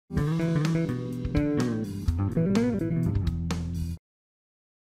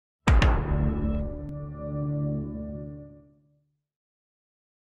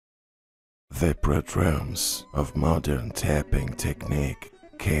The prodromes of modern tapping technique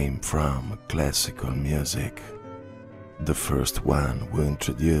came from classical music. The first one who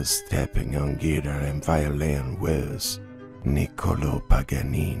introduced tapping on guitar and violin was Niccolò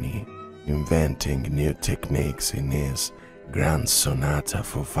Paganini, inventing new techniques in his Grand Sonata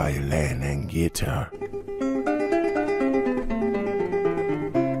for violin and guitar.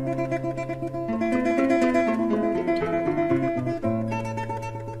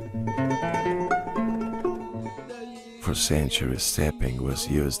 For centuries, tapping was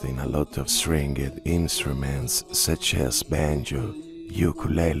used in a lot of stringed instruments such as banjo,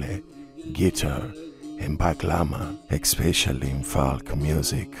 ukulele, guitar, and baglama, especially in folk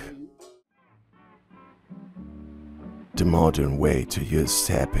music. The modern way to use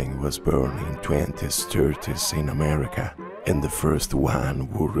tapping was born in 20s, 30s in America, and the first one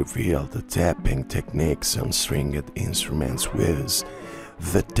who revealed the tapping techniques on stringed instruments was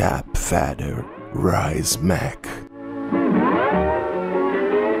the TAPPFATHER Rise Mac.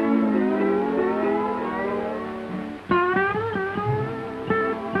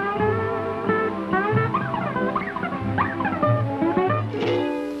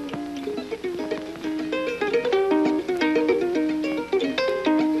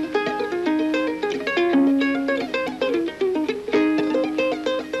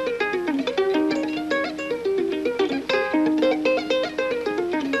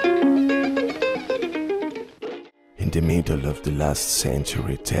 In the middle of the last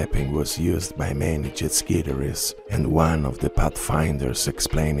century, tapping was used by many jazz guitarists, and one of the pathfinders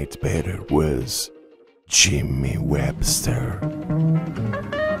explained it better was Jimmy Webster.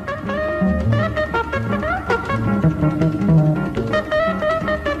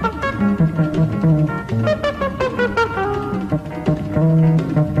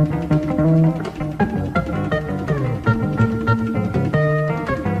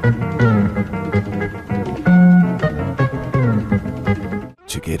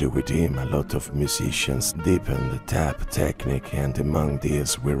 Together with him, a lot of musicians deepened the tap technique, and among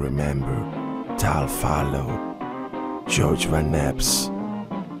these we remember Tal Farlow, George Van Epps,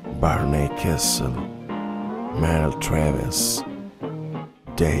 Barney Kessel, Merle Travis,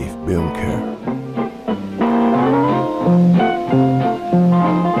 Dave Bunker.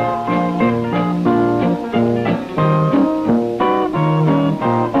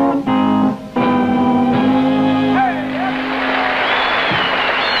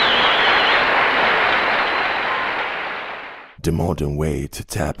 The modern way to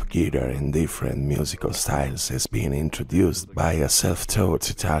tap guitar in different musical styles has been introduced by a self-taught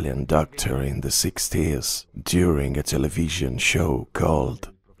Italian doctor in the 60s during a television show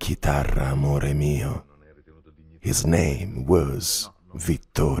called Chitarra Amore Mio. His name was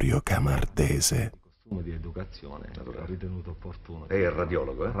Vittorio Camardese. Di educazione, ho ritenuto opportuno. Lei è il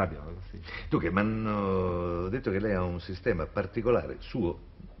radiologo, eh? Radiologo, sì. Dunque, mi hanno detto che lei ha un sistema particolare suo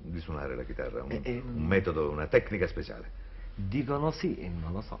di suonare la chitarra, un metodo, una tecnica speciale. Dicono sì,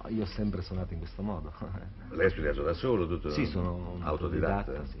 non lo so, io ho sempre suonato in questo modo. Lei ha studiato da solo tutto? Sì, sono un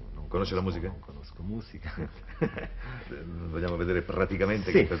autodidatta. Sì, Conosce la musica? Non conosco musica. Vogliamo vedere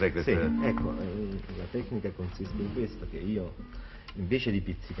praticamente sì, che cos'è questa? Sì, ecco, la tecnica consiste in questo, che io invece di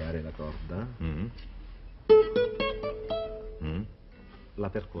pizzicare la corda, la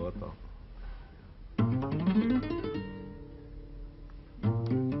percuoto.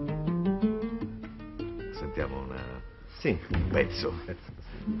 Sentiamo Sì. un pezzo.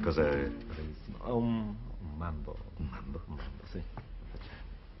 Sì. Cos'è? Bravissimo. Un mambo. Un mambo? Un mambo, sì.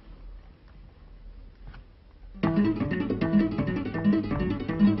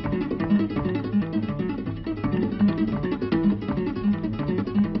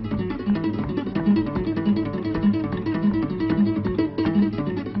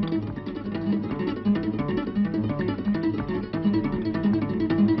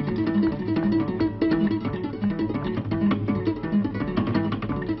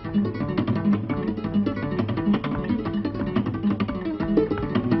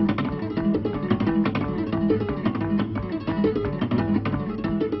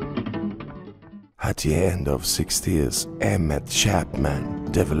 At the end of 60s, Emmett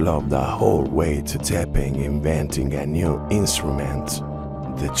Chapman developed a whole way to tapping, inventing a new instrument,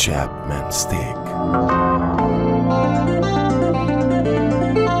 the Chapman stick.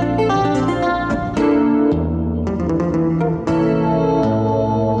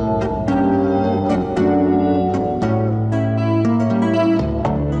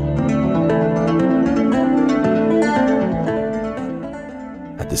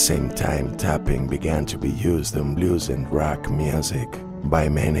 At the same time, tapping began to be used in blues and rock music by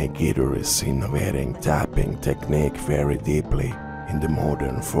many guitarists, innovating tapping technique very deeply in the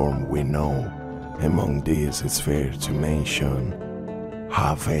modern form we know. Among these, it's fair to mention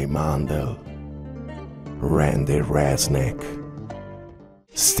Harvey Mandel, Randy Resnick,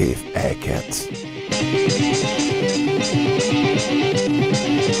 Steve Hackett.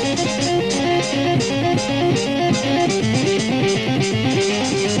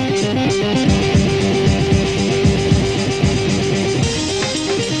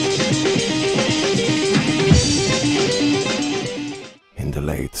 In the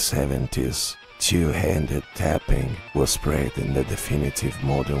late 70s, two-handed tapping was spread in the definitive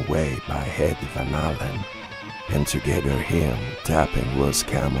modern way by Eddie Van Halen, and together him, tapping was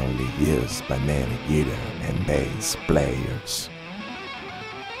commonly used by many guitar and bass players.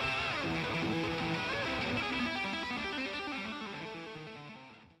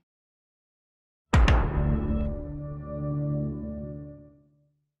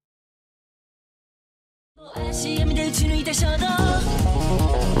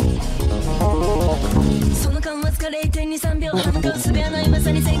その間わずか 0.23 秒反抗すべはないま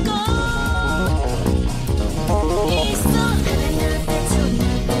さに先行